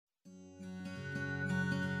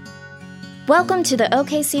Welcome to the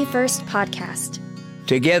OKC First podcast.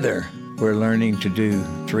 Together, we're learning to do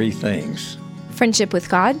three things. Friendship with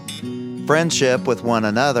God, friendship with one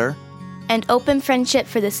another, and open friendship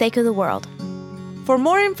for the sake of the world. For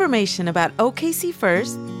more information about OKC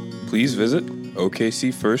First, please visit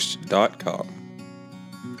okcfirst.com.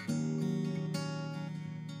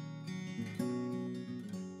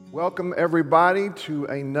 Welcome, everybody, to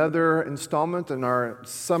another installment in our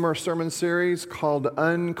summer sermon series called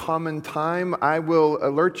Uncommon Time. I will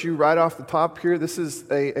alert you right off the top here. This is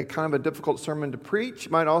a kind of a difficult sermon to preach.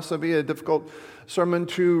 It might also be a difficult sermon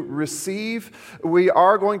to receive. We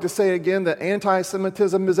are going to say again that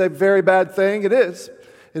anti-Semitism is a very bad thing. It is.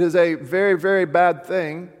 It is a very, very bad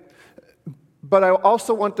thing. But I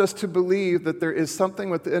also want us to believe that there is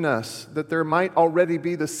something within us, that there might already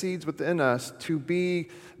be the seeds within us to be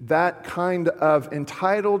that kind of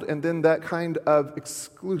entitled and then that kind of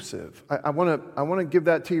exclusive. I want to give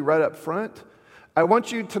that to you right up front. I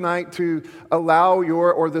want you tonight to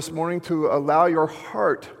this morning to allow your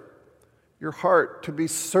heart to be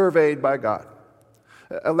surveyed by God.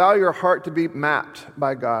 Allow your heart to be mapped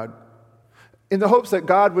by God, in the hopes that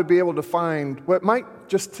God would be able to find what might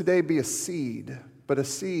just today be a seed, but a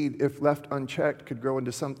seed, if left unchecked, could grow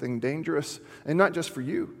into something dangerous, and not just for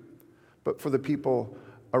you, but for the people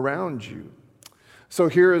around you. So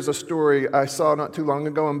here is a story I saw not too long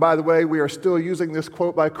ago, and by the way, we are still using this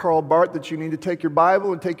quote by Karl Barth that you need to take your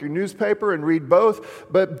Bible and take your newspaper and read both,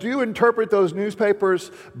 but do interpret those newspapers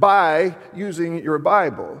by using your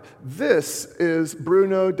Bible. This is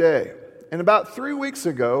Bruno Day, and about 3 weeks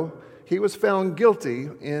ago, he was found guilty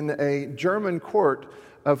in a German court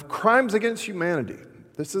of crimes against humanity.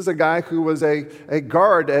 This is a guy who was a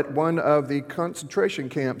guard at one of the concentration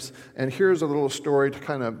camps, and here's a little story to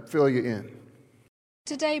kind of fill you in.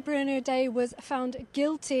 Today, Bruno Day was found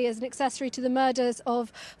guilty as an accessory to the murders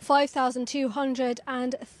of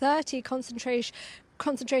 5,230 concentration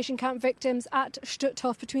camp victims at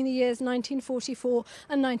Stutthof between the years 1944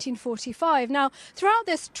 and 1945. Now, throughout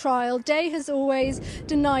this trial, Day has always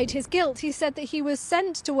denied his guilt. He said that he was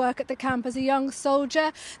sent to work at the camp as a young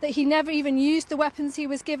soldier, that he never even used the weapons he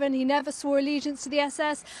was given, he never swore allegiance to the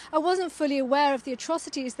SS. I wasn't fully aware of the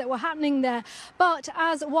atrocities that were happening there. But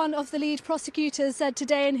as one of the lead prosecutors said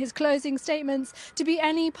today in his closing statements, to be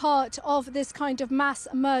any part of this kind of mass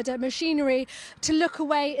murder machinery, to look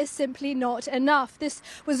away is simply not enough. This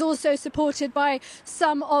was also supported by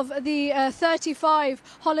some of the 35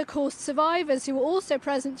 Holocaust survivors who were also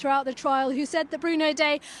present throughout the trial, who said that Bruno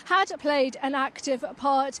Day had played an active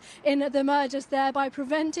part in the murders, thereby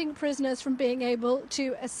preventing prisoners from being able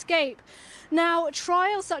to escape. Now,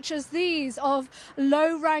 trials such as these of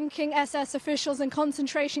low-ranking SS officials and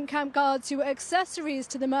concentration camp guards who were accessories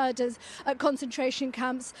to the murders at concentration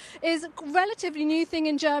camps is a relatively new thing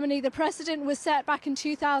in Germany. The precedent was set back in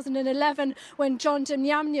 2011 when John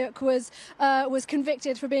Demjanjuk was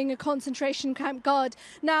convicted for being a concentration camp guard.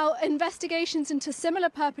 Now, investigations into similar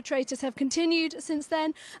perpetrators have continued since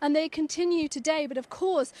then, and they continue today. But of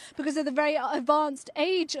course, because of the very advanced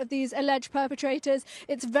age of these alleged perpetrators,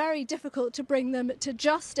 it's very difficult to bring them to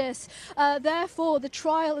justice. Therefore, the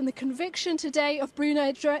trial and the conviction today of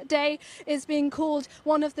Bruno Day is being called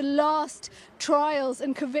one of the last trials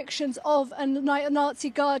and convictions of a Nazi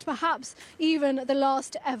guard, perhaps even the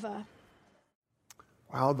last ever.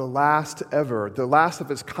 Wow, the last ever, the last of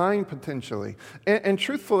its kind potentially. And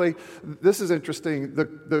truthfully, this is interesting.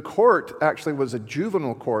 The court actually was a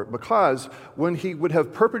juvenile court because when he would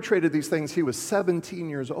have perpetrated these things, he was 17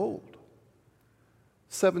 years old.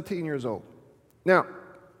 17 years old. Now,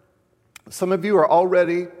 some of you are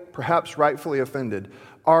already perhaps rightfully offended.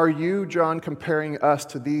 Are you, John, comparing us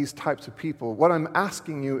to these types of people? What I'm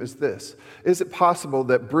asking you is this. Is it possible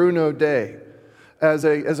that Bruno Day, as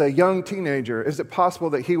a young teenager, is it possible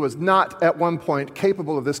that he was not at one point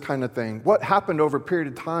capable of this kind of thing? What happened over a period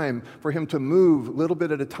of time for him to move a little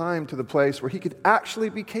bit at a time to the place where he could actually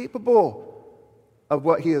be capable of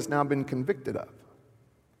what he has now been convicted of?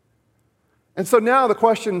 And so now the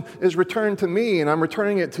question is returned to me, and I'm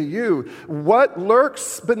returning it to you. What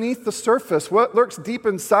lurks beneath the surface? What lurks deep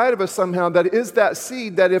inside of us somehow that is that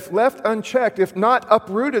seed that if left unchecked, if not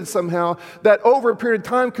uprooted somehow, that over a period of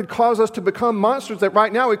time could cause us to become monsters that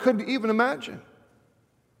right now we couldn't even imagine?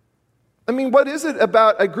 I mean, what is it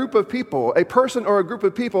about a group of people, a person or a group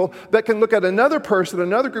of people, that can look at another person,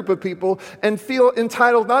 another group of people, and feel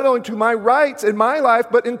entitled not only to my rights in my life,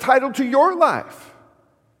 but entitled to your life?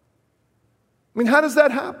 I mean, how does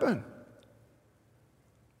that happen?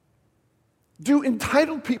 Do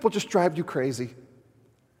entitled people just drive you crazy?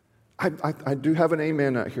 I do have an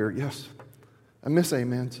amen out here. Yes, I miss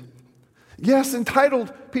amens. Yes,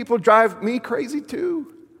 entitled people drive me crazy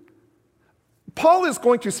too. Paul is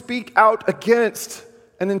going to speak out against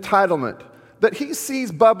an entitlement that he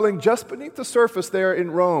sees bubbling just beneath the surface there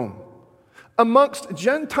in Rome amongst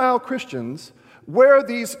Gentile Christians where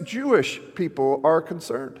these Jewish people are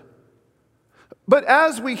concerned. But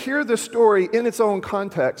as we hear this story in its own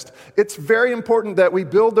context, it's very important that we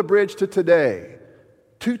build the bridge to today,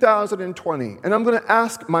 2020. And I'm going to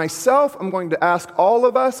ask myself, I'm going to ask all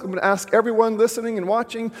of us, I'm going to ask everyone listening and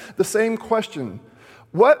watching the same question.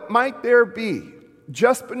 What might there be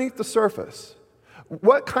just beneath the surface?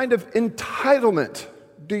 What kind of entitlement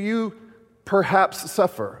do you perhaps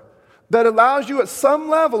suffer that allows you at some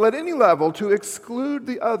level, at any level, to exclude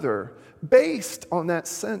the other based on that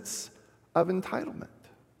sense of entitlement?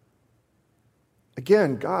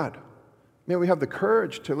 Again, God, may we have the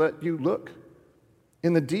courage to let you look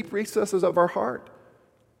in the deep recesses of our heart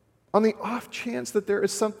on the off chance that there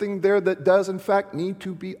is something there that does in fact need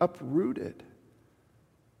to be uprooted.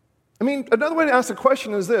 I mean, another way to ask the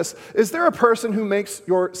question is this: is there a person who makes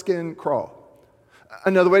your skin crawl?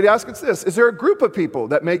 Another way to ask it's this: is there a group of people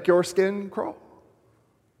that make your skin crawl?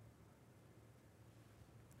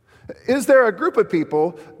 Is there a group of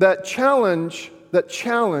people that challenge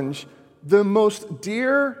the most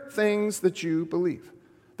dear things that you believe?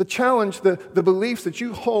 The challenge, the beliefs that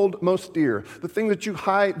you hold most dear, the thing that you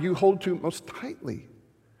hold to most tightly.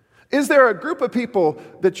 Is there a group of people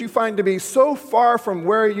that you find to be so far from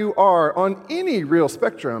where you are on any real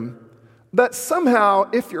spectrum that somehow,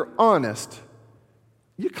 if you're honest,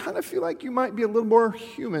 you kind of feel like you might be a little more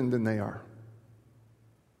human than they are?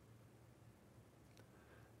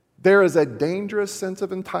 There is a dangerous sense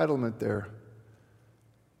of entitlement there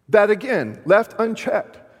that, again, left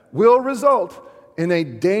unchecked, will result in a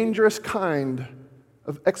dangerous kind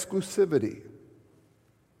of exclusivity.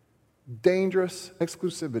 Dangerous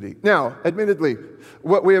exclusivity. Now, admittedly,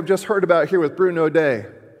 what we have just heard about here with Bruno Day,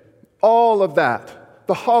 all of that,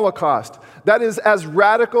 the Holocaust, that is as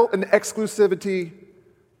radical an exclusivity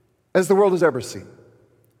as the world has ever seen.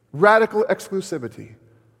 Radical exclusivity.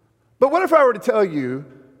 But what if I were to tell you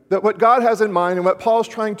that what God has in mind and what Paul's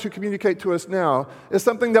trying to communicate to us now is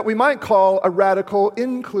something that we might call a radical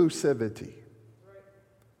inclusivity?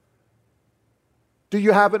 Do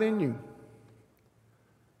you have it in you?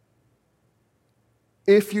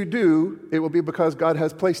 If you do, it will be because God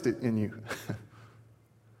has placed it in you.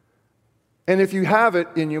 And if you have it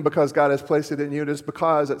in you because God has placed it in you, it is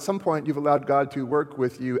because at some point you've allowed God to work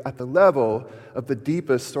with you at the level of the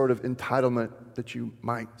deepest sort of entitlement that you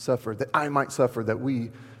might suffer, that I might suffer, that we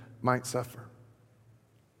might suffer.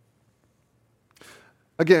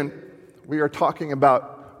 Again, we are talking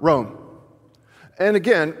about Rome. And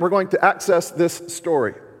again, we're going to access this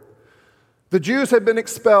story. The Jews had been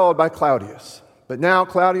expelled by Claudius, but now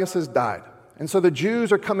Claudius has died. And so the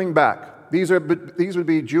Jews are coming back. These would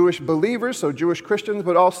be Jewish believers, so Jewish Christians,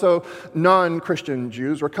 but also non-Christian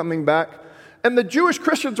Jews were coming back. And the Jewish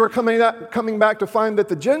Christians were coming back to find that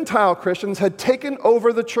the Gentile Christians had taken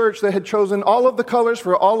over the church. They had chosen all of the colors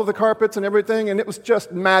for all of the carpets and everything, and it was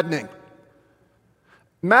just maddening.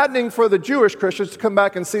 Maddening for the Jewish Christians to come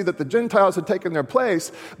back and see that the Gentiles had taken their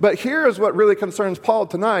place. But here is what really concerns Paul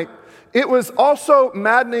tonight. It was also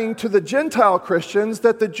maddening to the Gentile Christians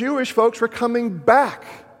that the Jewish folks were coming back.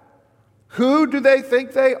 Who do they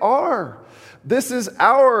think they are? This is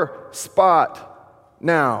our spot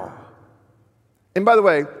now. And by the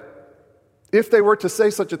way, if they were to say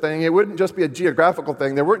such a thing, it wouldn't just be a geographical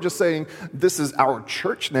thing. They weren't just saying, this is our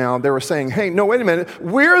church now. They were saying, hey, no, wait a minute.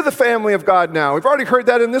 We're the family of God now. We've already heard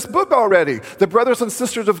that in this book already. The brothers and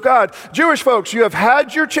sisters of God. Jewish folks, you have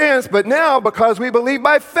had your chance, but now, because we believe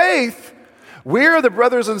by faith, we're the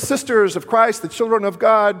brothers and sisters of Christ, the children of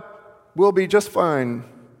God. We'll be just fine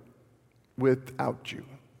without you.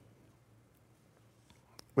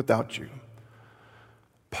 Without you.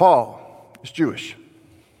 Paul is Jewish.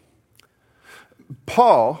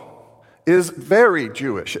 Paul is very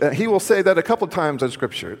Jewish. He will say that a couple times in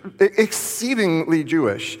Scripture. Exceedingly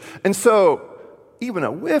Jewish. And so, even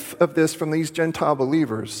a whiff of this from these Gentile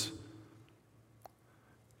believers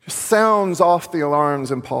just sounds off the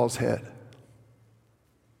alarms in Paul's head.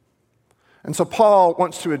 And so Paul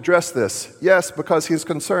wants to address this, yes, because he's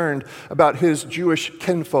concerned about his Jewish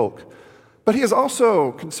kinfolk. But he is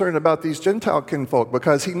also concerned about these Gentile kinfolk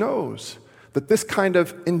because he knows that this kind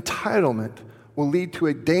of entitlement will lead to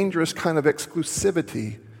a dangerous kind of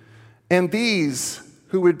exclusivity. And these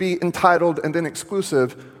who would be entitled and then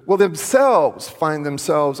exclusive will themselves find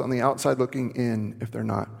themselves on the outside looking in if they're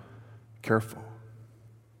not careful.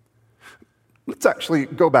 Let's actually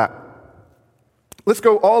go back. Let's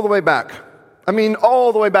go all the way back I mean,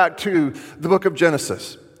 all the way back to the book of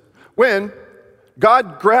Genesis, when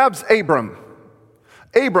God grabs Abram,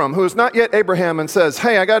 who is not yet Abraham, and says,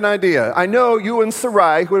 hey, I got an idea. I know you and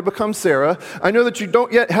Sarai, who would become Sarah, I know that you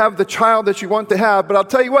don't yet have the child that you want to have, but I'll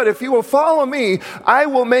tell you what, if you will follow me, I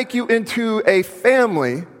will make you into a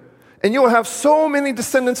family, and you will have so many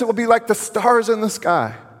descendants, it will be like the stars in the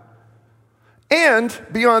sky. And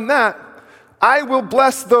beyond that, I will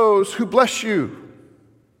bless those who bless you.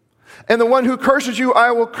 And the one who curses you,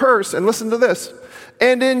 I will curse. And listen to this.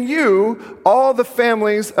 And in you, all the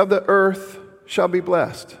families of the earth shall be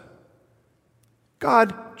blessed.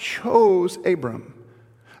 God chose Abram.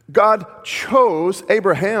 God chose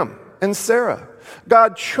Abraham and Sarah.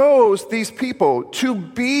 God chose these people to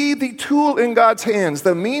be the tool in God's hands,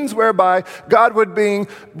 the means whereby God would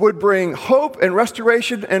bring hope and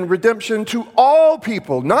restoration and redemption to all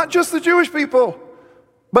people, not just the Jewish people,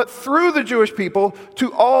 but through the Jewish people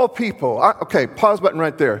to all people. Okay, pause button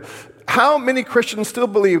right there. How many Christians still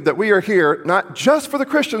believe that we are here not just for the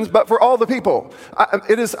Christians, but for all the people?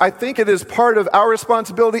 I think it is part of our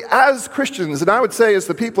responsibility as Christians, and I would say as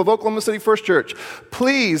the people of Oklahoma City First Church,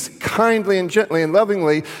 please kindly and gently and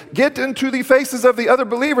lovingly get into the faces of the other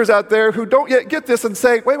believers out there who don't yet get this and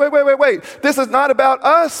say, wait. This is not about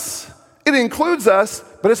us. It includes us,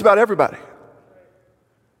 but it's about everybody.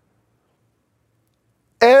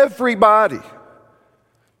 Everybody.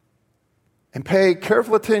 And pay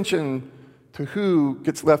careful attention to who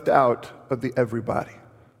gets left out of the everybody.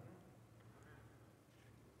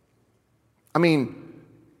 I mean,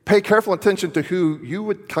 pay careful attention to who you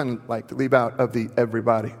would kind of like to leave out of the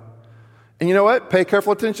everybody. And you know what? Pay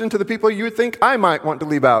careful attention to the people you would think I might want to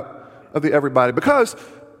leave out of the everybody, because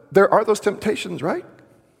there are those temptations, right?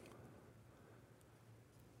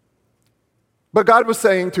 But God was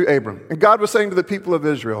saying to Abram, and God was saying to the people of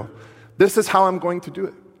Israel, this is how I'm going to do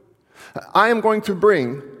it. I am going to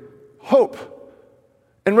bring hope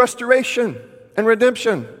and restoration and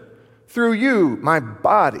redemption through you, my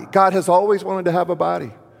body. God has always wanted to have a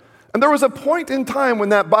body. And there was a point in time when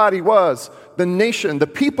that body was the nation, the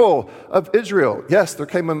people of Israel. Yes, there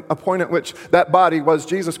came a point at which that body was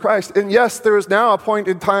Jesus Christ. And yes, there is now a point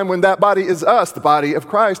in time when that body is us, the body of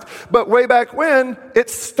Christ. But way back when, it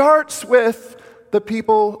starts with the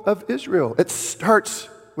people of Israel. It starts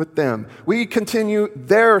with them. We continue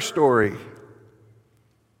their story.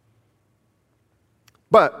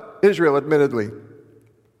 But Israel, admittedly,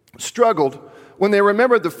 struggled when they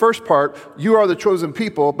remembered the first part, you are the chosen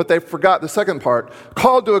people, but they forgot the second part,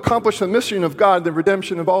 called to accomplish the mission of God, the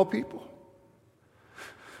redemption of all people.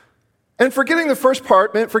 And forgetting the first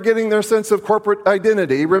part meant forgetting their sense of corporate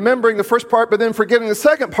identity. Remembering the first part, but then forgetting the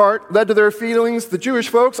second part, led to their feelings, the Jewish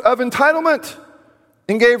folks, of entitlement,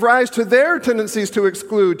 and gave rise to their tendencies to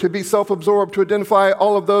exclude, to be self-absorbed, to identify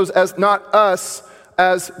all of those as not us,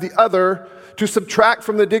 as the other, to subtract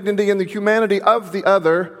from the dignity and the humanity of the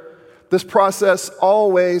other. This process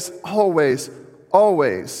always ends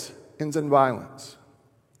in violence.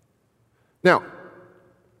 Now,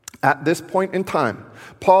 at this point in time,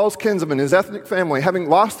 Paul's kinsmen, his ethnic family, having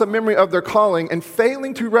lost the memory of their calling and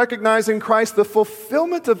failing to recognize in Christ the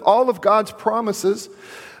fulfillment of all of God's promises,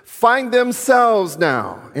 find themselves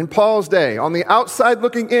now, in Paul's day, on the outside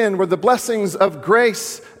looking in where the blessings of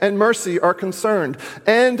grace and mercy are concerned.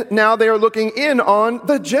 And now they are looking in on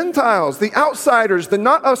the Gentiles, the outsiders, the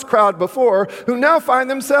not us crowd before, who now find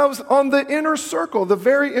themselves on the inner circle, the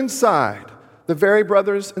very inside, the very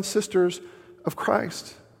brothers and sisters of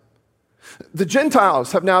Christ. The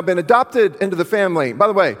Gentiles have now been adopted into the family. By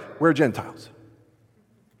the way, we're Gentiles.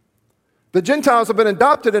 The Gentiles have been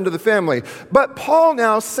adopted into the family, but Paul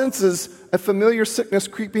now senses a familiar sickness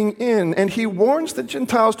creeping in, and he warns the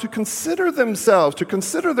Gentiles to consider themselves, to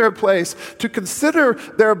consider their place, to consider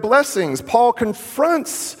their blessings. Paul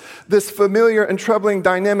confronts this familiar and troubling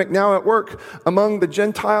dynamic now at work among the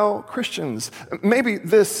Gentile Christians. Maybe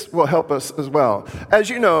this will help us as well. As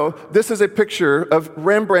you know, this is a picture of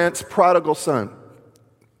Rembrandt's prodigal son.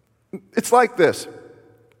 It's like this.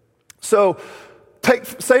 So,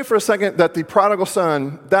 say for a second that the prodigal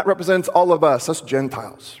son, that represents all of us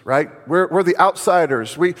Gentiles, right? We're the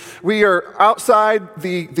outsiders. We are outside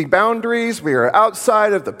the boundaries. We are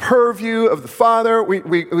outside of the purview of the Father.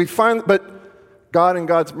 We find, but God in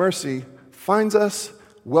God's mercy finds us,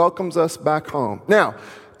 welcomes us back home. Now,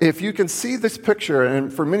 if you can see this picture,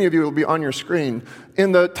 and for many of you it will be on your screen,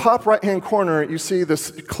 in the top right-hand corner you see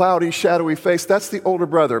this cloudy, shadowy face. That's the older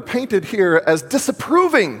brother, painted here as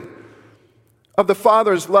disapproving of the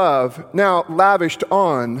Father's love now lavished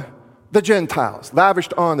on the Gentiles,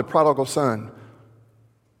 lavished on the prodigal son.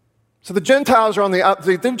 So the Gentiles are on the out.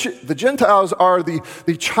 The Gentiles are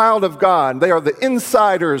the child of God. They are the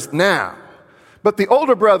insiders now. But the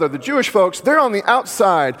older brother, the Jewish folks, they're on the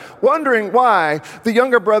outside, wondering why the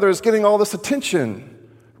younger brother is getting all this attention.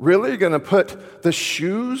 Really? You're going to put the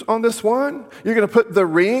shoes on this one? You're going to put the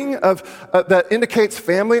ring that indicates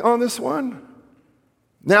family on this one?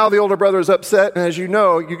 Now the older brother is upset, and as you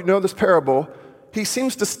know this parable, he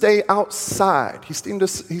seems to stay outside. He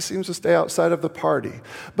seems to stay outside of the party.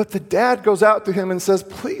 But the dad goes out to him and says,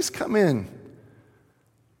 please come in.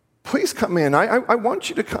 Please come in. I want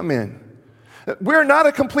you to come in. We're not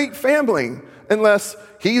a complete family unless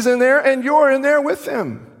he's in there and you're in there with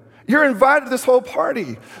him. You're invited to this whole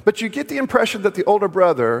party. But you get the impression that the older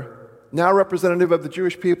brother, now representative of the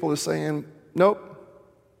Jewish people, is saying, nope,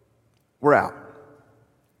 we're out.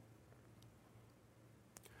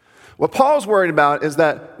 What Paul's worried about is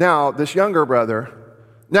that now this younger brother,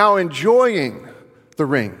 now enjoying the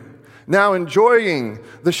ring, now enjoying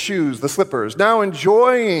the shoes, the slippers, now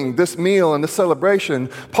enjoying this meal and this celebration,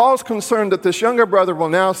 Paul's concerned that this younger brother will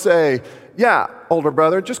now say, yeah, older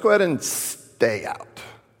brother, just go ahead and stay out.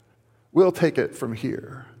 We'll take it from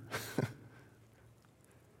here.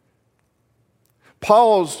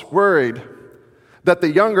 Paul's worried that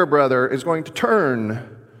the younger brother is going to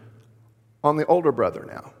turn on the older brother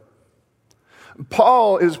now.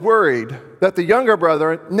 Paul is worried that the younger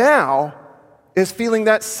brother now is feeling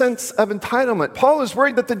that sense of entitlement. Paul is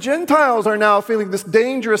worried that the Gentiles are now feeling this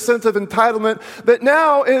dangerous sense of entitlement that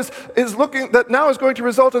now is going to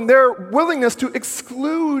result in their willingness to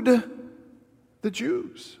exclude the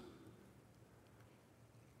Jews.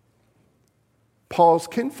 Paul's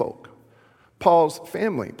kinfolk, Paul's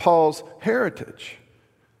family, Paul's heritage.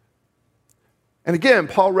 And again,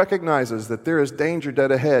 Paul recognizes that there is danger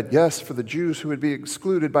dead ahead, yes, for the Jews who would be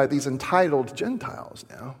excluded by these entitled Gentiles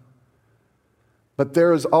now. But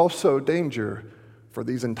there is also danger for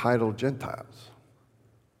these entitled Gentiles.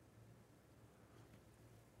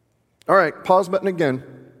 All right, pause button again.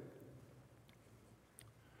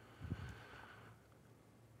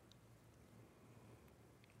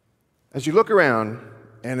 As you look around,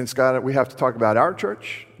 and we have to talk about our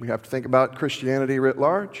church, we have to think about Christianity writ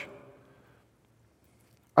large.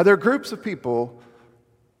 Are there groups of people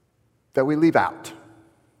that we leave out?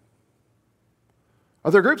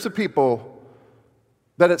 Are there groups of people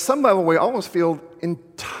that at some level we almost feel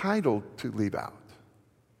entitled to leave out?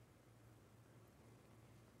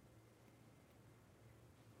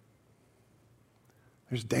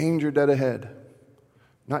 There's danger dead ahead,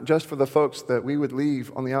 not just for the folks that we would leave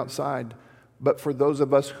on the outside, but for those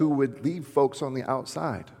of us who would leave folks on the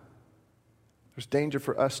outside. There's danger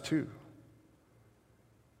for us too.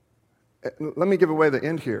 Let me give away the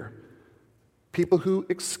end here. People who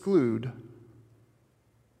exclude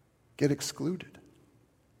get excluded.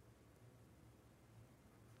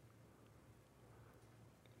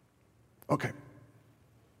 Okay.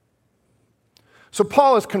 So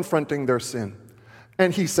Paul is confronting their sin,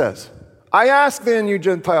 and he says, I ask then, you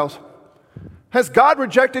Gentiles, has God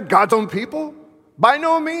rejected God's own people? By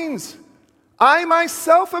no means. I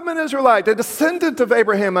myself am an Israelite, a descendant of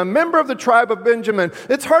Abraham, a member of the tribe of Benjamin.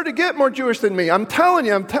 It's hard to get more Jewish than me. I'm telling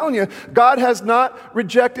you, God has not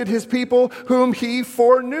rejected his people whom he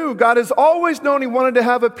foreknew. God has always known he wanted to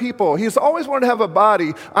have a people. He's always wanted to have a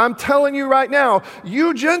body. I'm telling you right now,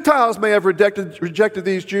 you Gentiles may have rejected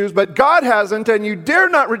these Jews, but God hasn't, and you dare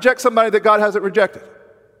not reject somebody that God hasn't rejected.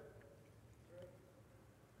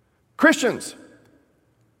 Christians,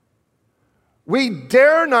 we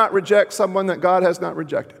dare not reject someone that God has not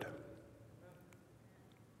rejected.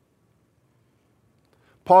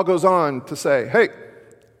 Paul goes on to say, hey,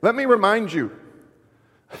 let me remind you,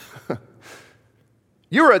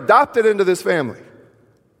 you're adopted into this family.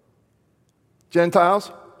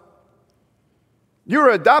 Gentiles,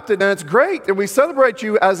 you're adopted, and it's great, and we celebrate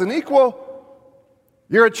you as an equal.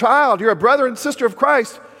 You're a child, you're a brother and sister of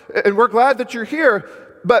Christ, and we're glad that you're here,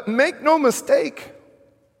 but make no mistake,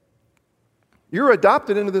 you're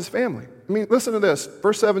adopted into this family. I mean, listen to this,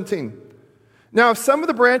 verse 17. Now, if some of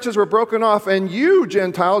the branches were broken off, and you,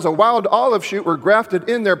 Gentiles, a wild olive shoot, were grafted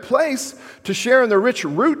in their place to share in the rich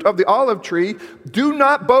root of the olive tree, do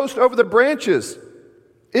not boast over the branches.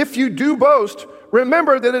 If you do boast,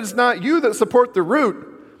 remember that it is not you that support the root,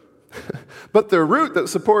 but the root that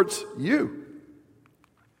supports you.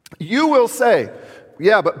 You will say,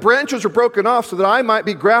 yeah, but branches were broken off so that I might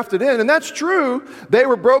be grafted in. And that's true. They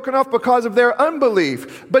were broken off because of their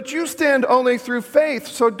unbelief. But you stand only through faith.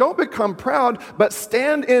 So don't become proud, but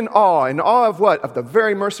stand in awe. In awe of what? Of the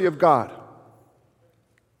very mercy of God.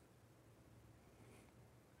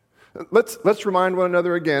 Let's remind one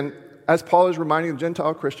another again. as Paul is reminding the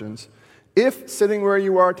Gentile Christians, if sitting where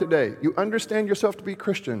you are today, you understand yourself to be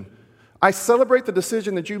Christian, I celebrate the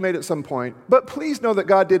decision that you made at some point, but please know that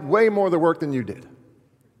God did way more of the work than you did.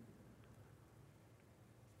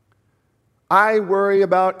 I worry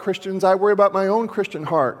about Christians. I worry about my own Christian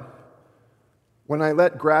heart when I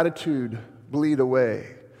let gratitude bleed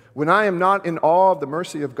away. When I am not in awe of the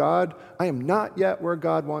mercy of God, I am not yet where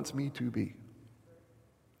God wants me to be.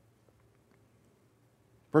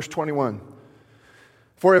 Verse 21.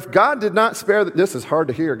 For if God did not spare, this is hard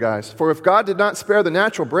to hear, guys. For if God did not spare the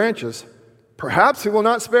natural branches, perhaps he will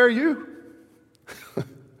not spare you.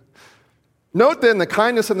 Note then the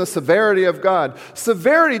kindness and the severity of God.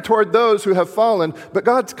 Severity toward those who have fallen, but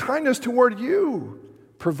God's kindness toward you,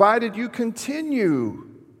 provided you continue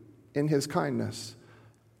in his kindness.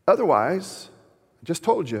 Otherwise, I just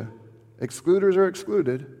told you, excluders are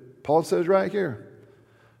excluded. Paul says right here.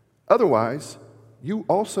 Otherwise, you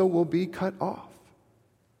also will be cut off.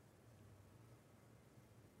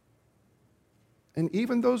 And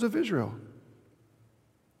even those of Israel,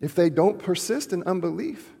 if they don't persist in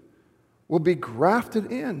unbelief, will be grafted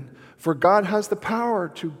in, for God has the power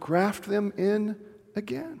to graft them in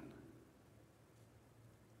again.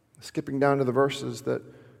 Skipping down to the verses that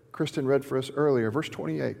Kristen read for us earlier, verse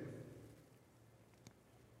 28.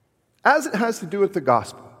 As it has to do with the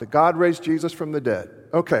gospel, that God raised Jesus from the dead.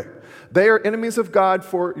 Okay, they are enemies of God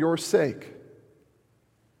for your sake.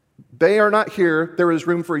 They are not here, there is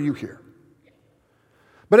room for you here.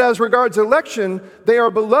 But as regards election, they are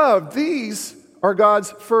beloved. These are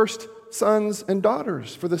God's first sons and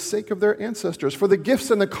daughters for the sake of their ancestors. For the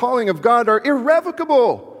gifts and the calling of God are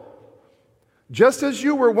irrevocable. Just as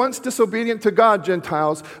you were once disobedient to God,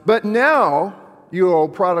 Gentiles, but now, you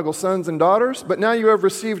old prodigal sons and daughters, but now you have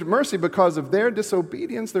received mercy because of their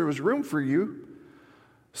disobedience. There was room for you.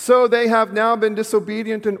 So they have now been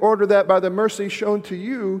disobedient in order that by the mercy shown to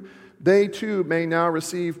you, they too may now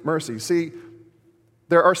receive mercy. See,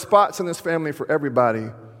 there are spots in this family for everybody,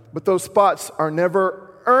 but those spots are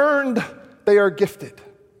never earned, they are gifted.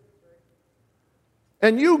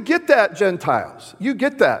 And you get that, Gentiles. You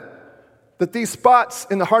get that these spots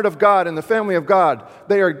in the heart of God, in the family of God,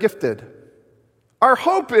 they are gifted. Our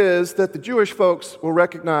hope is that the Jewish folks will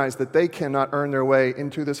recognize that they cannot earn their way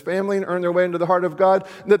into this family and earn their way into the heart of God,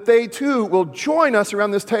 and that they too will join us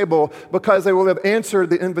around this table because they will have answered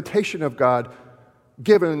the invitation of God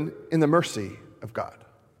given in the mercy of God.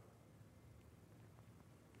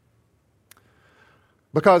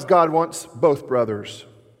 Because God wants both brothers,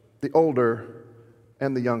 the older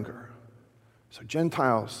and the younger. So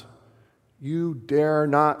Gentiles, you dare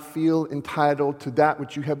not feel entitled to that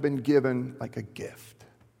which you have been given like a gift.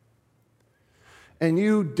 And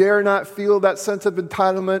you dare not feel that sense of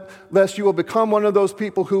entitlement lest you will become one of those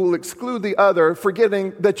people who will exclude the other,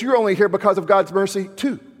 forgetting that you're only here because of God's mercy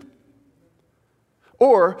too.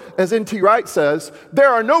 Or, as N.T. Wright says, there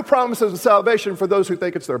are no promises of salvation for those who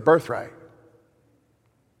think it's their birthright.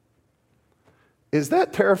 Is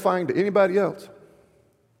that terrifying to anybody else?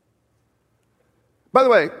 By the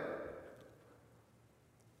way,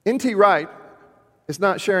 N.T. Wright is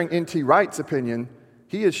not sharing N.T. Wright's opinion.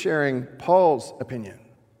 He is sharing Paul's opinion.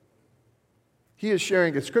 He is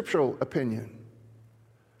sharing a scriptural opinion.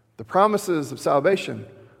 The promises of salvation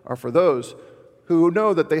are for those who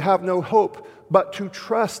know that they have no hope but to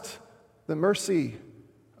trust the mercy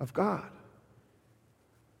of God.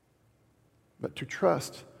 But to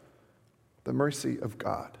trust the mercy of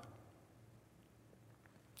God.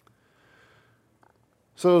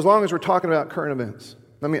 So as long as we're talking about current events,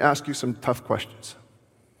 let me ask you some tough questions.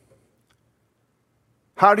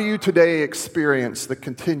 How do you today experience the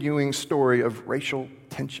continuing story of racial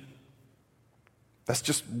tension? That's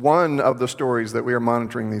just one of the stories that we are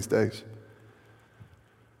monitoring these days.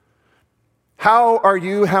 How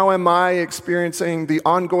am I experiencing the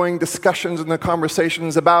ongoing discussions and the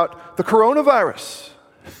conversations about the coronavirus?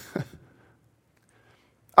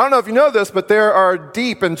 I don't know if you know this, but there are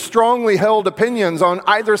deep and strongly held opinions on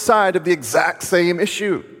either side of the exact same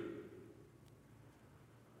issue.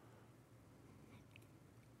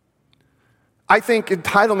 I think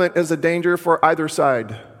entitlement is a danger for either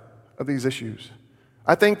side of these issues.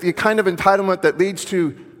 I think the kind of entitlement that leads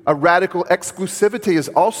to a radical exclusivity is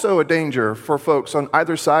also a danger for folks on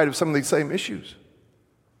either side of some of these same issues.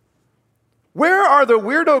 Where are the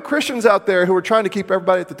weirdo Christians out there who are trying to keep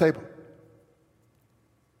everybody at the table?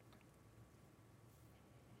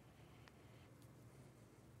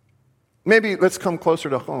 Maybe let's come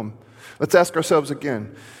closer to home. Let's ask ourselves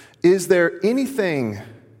again, is there anything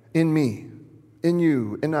in me, in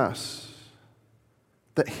you, in us,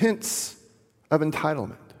 that hints of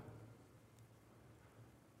entitlement?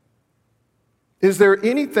 Is there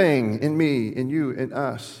anything in me, in you, in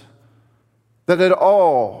us, that at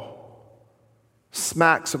all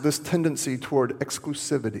smacks of this tendency toward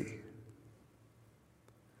exclusivity?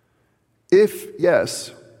 If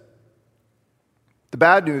yes, the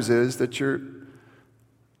bad news is that you're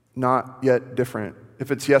not yet different. If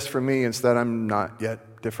it's yes for me, it's that I'm not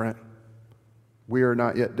yet different. We are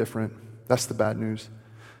not yet different. That's the bad news.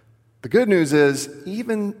 The good news is,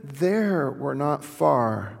 even there, we're not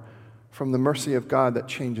far from the mercy of God that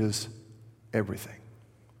changes everything.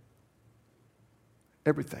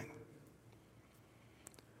 Everything.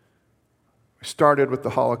 We started with the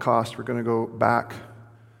Holocaust. We're going to go back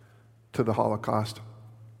to the Holocaust.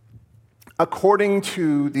 According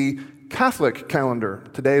to the Catholic calendar,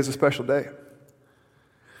 today is a special day.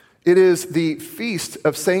 It is the feast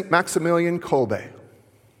of St. Maximilian Kolbe.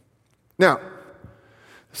 Now,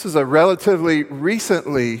 this is a relatively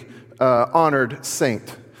recently honored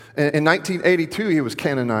saint. In 1982, he was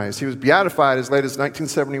canonized. He was beatified as late as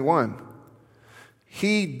 1971.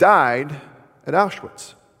 He died at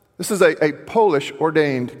Auschwitz. This is a Polish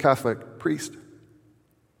ordained Catholic priest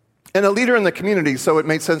and a leader in the community, so it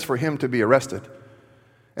made sense for him to be arrested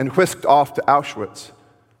and whisked off to Auschwitz.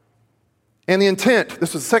 And the intent,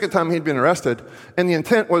 this was the second time he'd been arrested, and the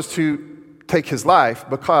intent was to take his life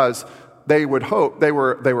because they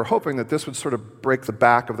were hoping that this would sort of break the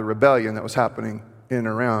back of the rebellion that was happening in and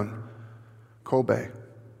around Kolbe.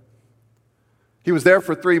 He was there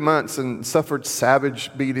for 3 months and suffered savage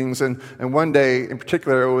beatings, and one day in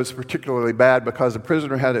particular it was particularly bad because the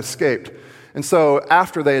prisoner had escaped. And so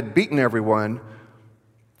after they had beaten everyone,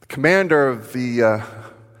 the commander of the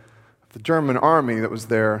German army that was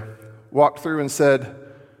there walked through and said,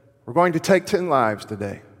 "We're going to take 10 lives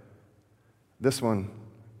today. This one,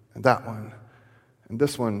 and that one, and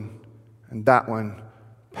this one, and that one,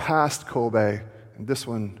 past Kolbe, and this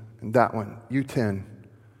one, and that one. You 10,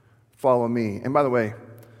 follow me." And by the way,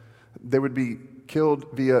 they would be killed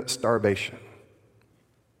via starvation.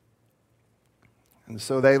 And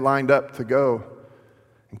so they lined up to go.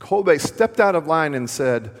 And Kolbe stepped out of line and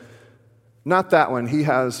said, "Not that one. He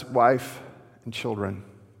has wife and children.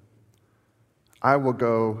 I will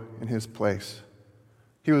go in his place."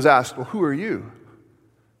 He was asked, "Well, who are you?"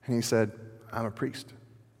 And he said, "I'm a priest.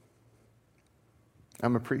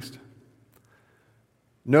 I'm a priest."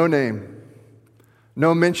 No name,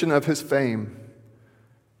 no mention of his fame,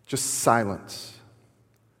 just silence.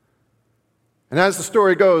 And as the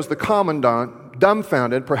story goes, the commandant,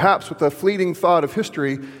 dumbfounded, perhaps with a fleeting thought of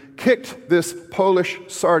history, kicked this Polish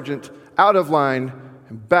sergeant out of line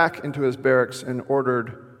and back into his barracks and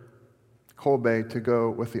ordered Kolbe to go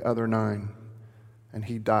with the other 9. And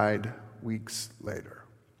he died weeks later.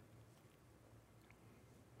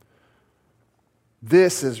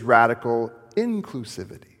 This is radical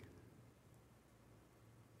inclusivity.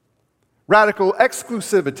 Radical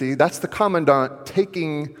exclusivity, that's the commandant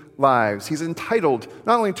taking lives. He's entitled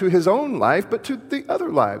not only to his own life, but to the other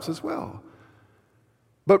lives as well.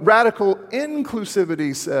 But radical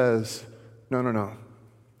inclusivity says, no.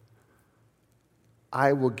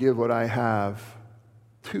 I will give what I have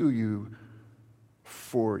to you,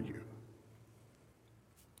 for you.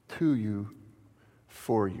 To you,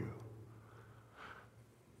 for you.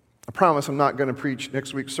 I promise I'm not going to preach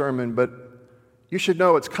next week's sermon, but you should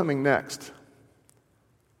know what's coming next.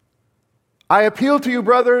 I appeal to you,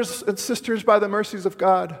 brothers and sisters, by the mercies of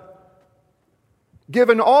God,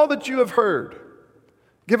 given all that you have heard,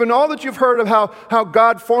 given all that you've heard of how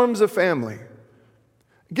God forms a family,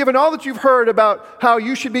 given all that you've heard about how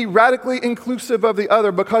you should be radically inclusive of the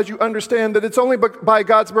other because you understand that it's only by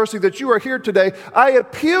God's mercy that you are here today, I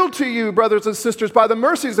appeal to you, brothers and sisters, by the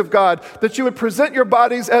mercies of God, that you would present your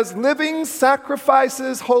bodies as living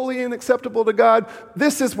sacrifices, holy and acceptable to God.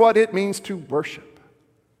 This is what it means to worship.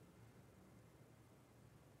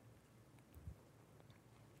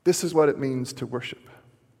 This is what it means to worship.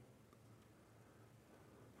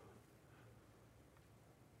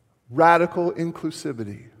 Radical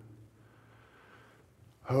inclusivity.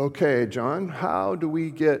 Okay, John, how do we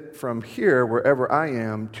get from here, wherever I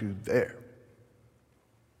am, to there?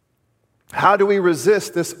 How do we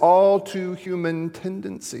resist this all too human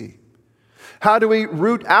tendency? How do we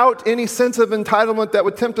root out any sense of entitlement that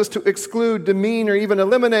would tempt us to exclude, demean, or even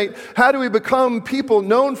eliminate? How do we become people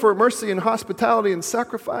known for mercy and hospitality and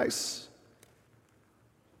sacrifice?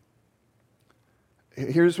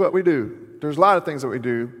 Here's what we do. There's a lot of things that we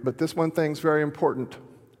do, but this one thing's very important.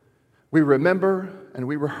 We remember and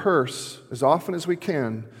we rehearse as often as we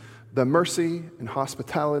can the mercy and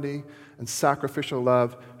hospitality and sacrificial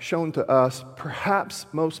love shown to us, perhaps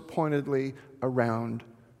most pointedly around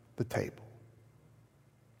the table.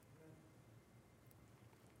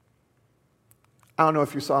 I don't know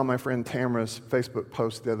if you saw my friend Tamara's Facebook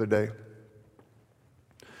post the other day.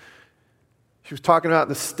 She was talking about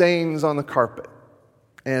the stains on the carpet.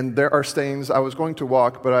 And there are stains. I was going to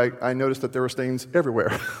walk, but I noticed that there were stains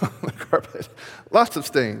everywhere on the carpet. Lots of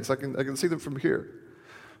stains. I can see them from here.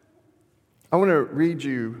 I want to read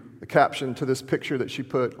you the caption to this picture that she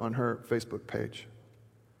put on her Facebook page.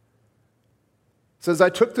 It says, "I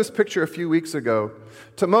took this picture a few weeks ago.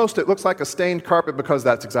 To most, it looks like a stained carpet because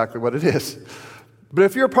that's exactly what it is. But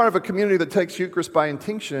if you're a part of a community that takes Eucharist by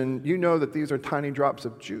intinction, you know that these are tiny drops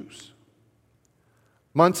of juice.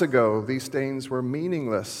 Months ago, these stains were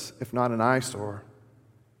meaningless, if not an eyesore.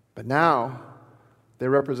 But now, they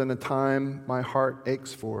represent a time my heart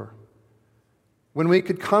aches for, when we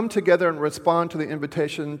could come together and respond to the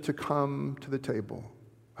invitation to come to the table.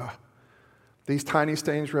 These tiny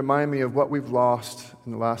stains remind me of what we've lost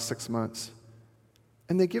in the last 6 months,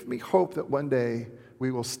 and they give me hope that one day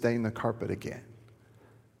we will stain the carpet again."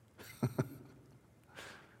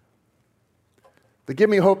 They give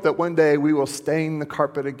me hope that one day we will stain the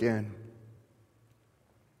carpet again.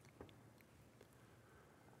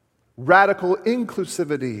 Radical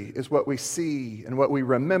inclusivity is what we see and what we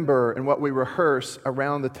remember and what we rehearse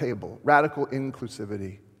around the table. Radical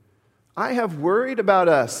inclusivity. I have worried about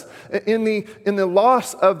us. In the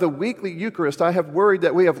loss of the weekly Eucharist, I have worried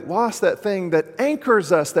that we have lost that thing that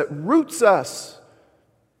anchors us, that roots us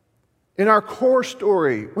in our core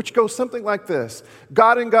story, which goes something like this: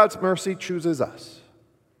 God in God's mercy chooses us.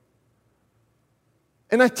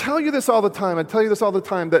 And I tell you this all the time,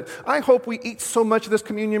 that I hope we eat so much of this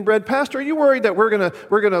communion bread. Pastor, are you worried that we're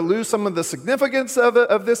gonna lose some of the significance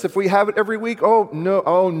of this if we have it every week? Oh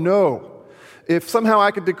no. If somehow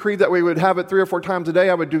I could decree that we would have it 3 or 4 times a day,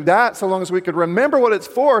 I would do that, so long as we could remember what it's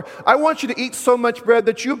for. I want you to eat so much bread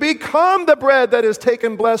that you become the bread that is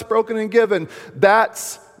taken, blessed, broken, and given.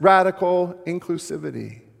 That's radical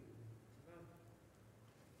inclusivity.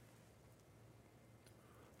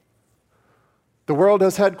 The world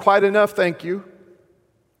has had quite enough, thank you,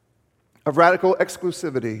 of radical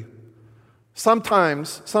exclusivity,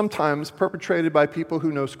 sometimes perpetrated by people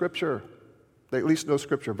who know Scripture. They at least know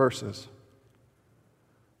Scripture verses.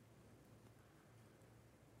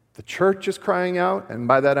 The church is crying out, and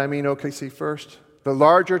by that I mean OKC First, the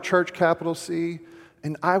larger church, capital C,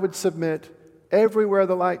 and I would submit everywhere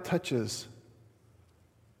the light touches,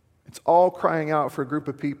 it's all crying out for a group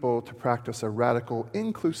of people to practice a radical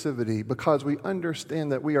inclusivity, because we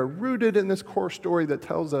understand that we are rooted in this core story that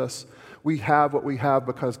tells us we have what we have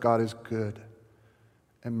because God is good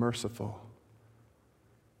and merciful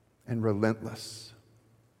and relentless.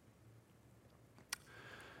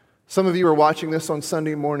 Some of you are watching this on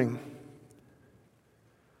Sunday morning.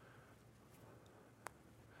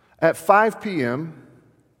 At 5 p.m.,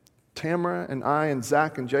 Tamara and I and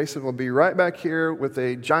Zach and Jason will be right back here with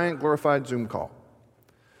a giant glorified Zoom call.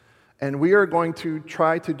 And we are going to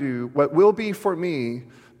try to do what will be for me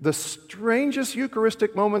the strangest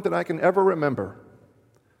Eucharistic moment that I can ever remember.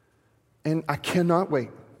 And I cannot wait.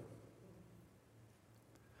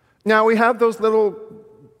 Now, we have those little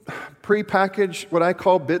prepackaged, what I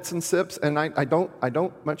call bits and sips, and I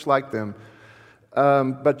don't much like them.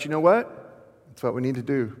 But you know what? That's what we need to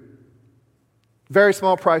do. Very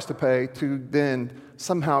small price to pay to then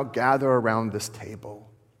somehow gather around this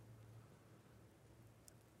table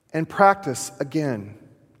and practice again.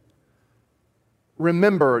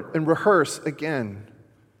 Remember and rehearse again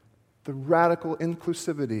the radical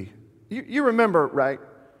inclusivity. You remember, right,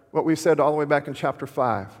 what we said all the way back in chapter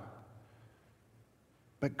 5.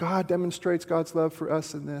 But God demonstrates God's love for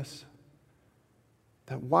us in this,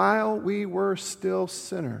 that while we were still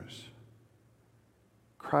sinners,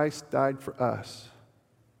 Christ died for us.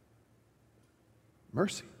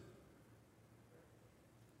 Mercy.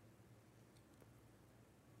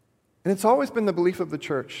 And it's always been the belief of the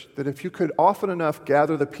church that if you could often enough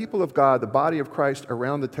gather the people of God, the body of Christ,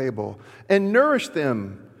 around the table and nourish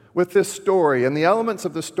them with this story and the elements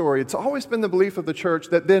of the story, it's always been the belief of the church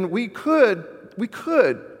that then we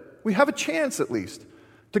have a chance at least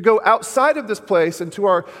to go outside of this place into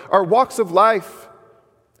our walks of life,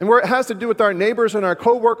 and where it has to do with our neighbors and our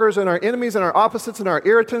co-workers and our enemies and our opposites and our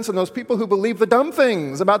irritants and those people who believe the dumb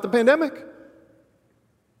things about the pandemic.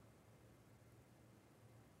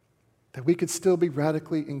 That we could still be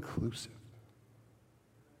radically inclusive,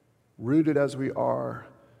 rooted as we are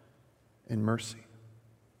in mercy.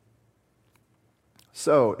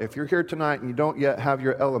 So, if you're here tonight and you don't yet have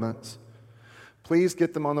your elements, please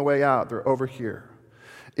get them on the way out. They're over here.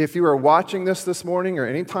 If you are watching this morning or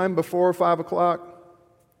any time before 5 o'clock,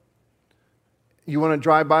 You want to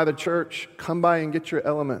drive by the church? Come by and get your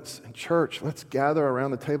elements. And church, let's gather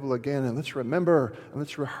around the table again and let's remember and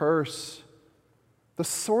let's rehearse the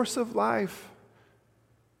source of life,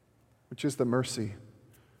 which is the mercy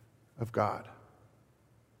of God.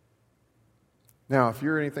 Now, if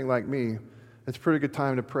you're anything like me, it's a pretty good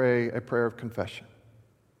time to pray a prayer of confession.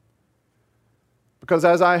 Because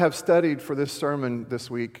as I have studied for this sermon this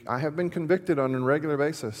week, I have been convicted on a regular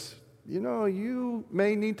basis. You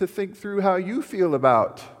may need to think through how you feel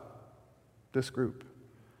about this group,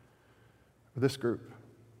 or this group.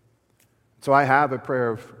 So I have a prayer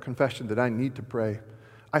of confession that I need to pray.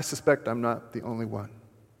 I suspect I'm not the only one.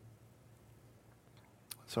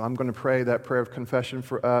 So I'm going to pray that prayer of confession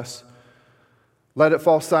for us. Let it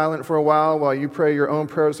fall silent for a while you pray your own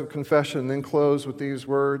prayers of confession, and then close with these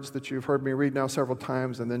words that you've heard me read now several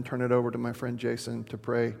times, and then turn it over to my friend Jason to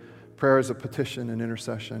pray prayers of petition and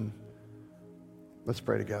intercession. Let's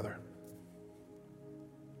pray together.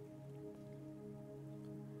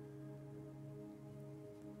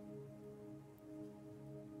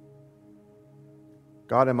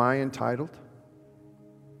 God, am I entitled?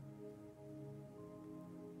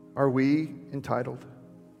 Are we entitled?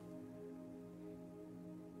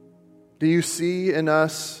 Do you see in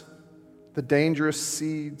us the dangerous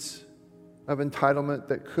seeds of entitlement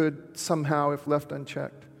that could somehow, if left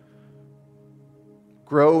unchecked,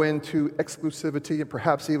 grow into exclusivity and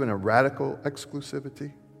perhaps even a radical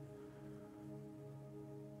exclusivity?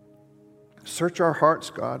 Search our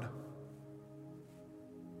hearts, God.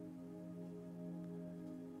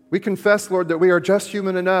 We confess, Lord, that we are just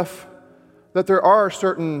human enough, that there are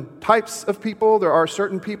certain types of people, there are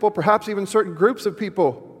certain people, perhaps even certain groups of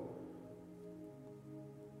people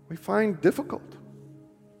we find difficult.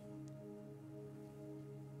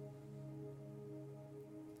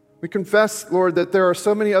 We confess, Lord, that there are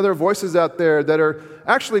so many other voices out there that are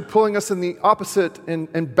actually pulling us in the opposite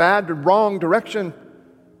and bad and wrong direction.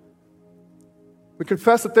 We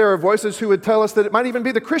confess that there are voices who would tell us that it might even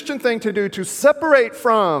be the Christian thing to do, to separate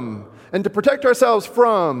from and to protect ourselves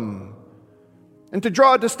from and to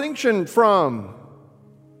draw a distinction from.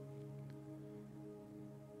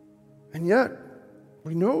 And yet,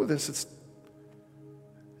 we know this. It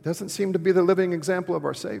doesn't seem to be the living example of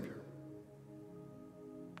our Savior.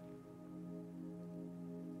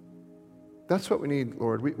 That's what we need,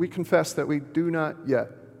 Lord. We confess that we do not yet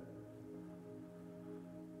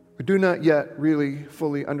really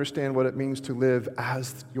fully understand what it means to live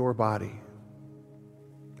as your body.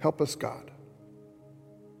 Help us, God.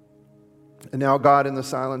 And now, God, in the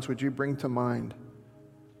silence, would you bring to mind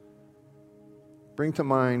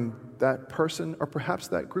that person or perhaps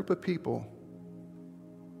that group of people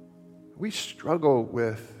we struggle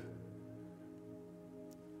with.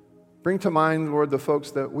 Bring to mind, Lord, the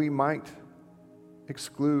folks that we might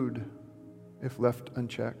exclude if left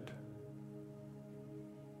unchecked.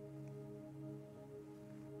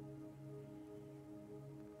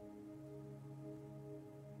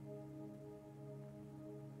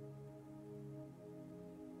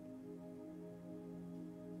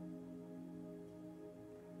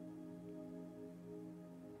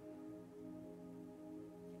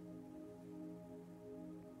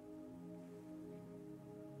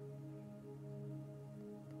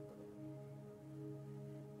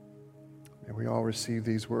 May we all receive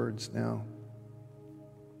these words now.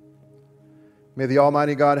 May the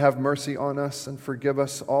Almighty God have mercy on us and forgive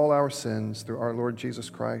us all our sins through our Lord Jesus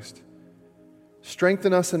Christ.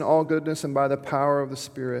 Strengthen us in all goodness, and by the power of the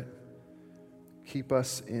Spirit, keep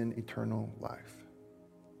us in eternal life.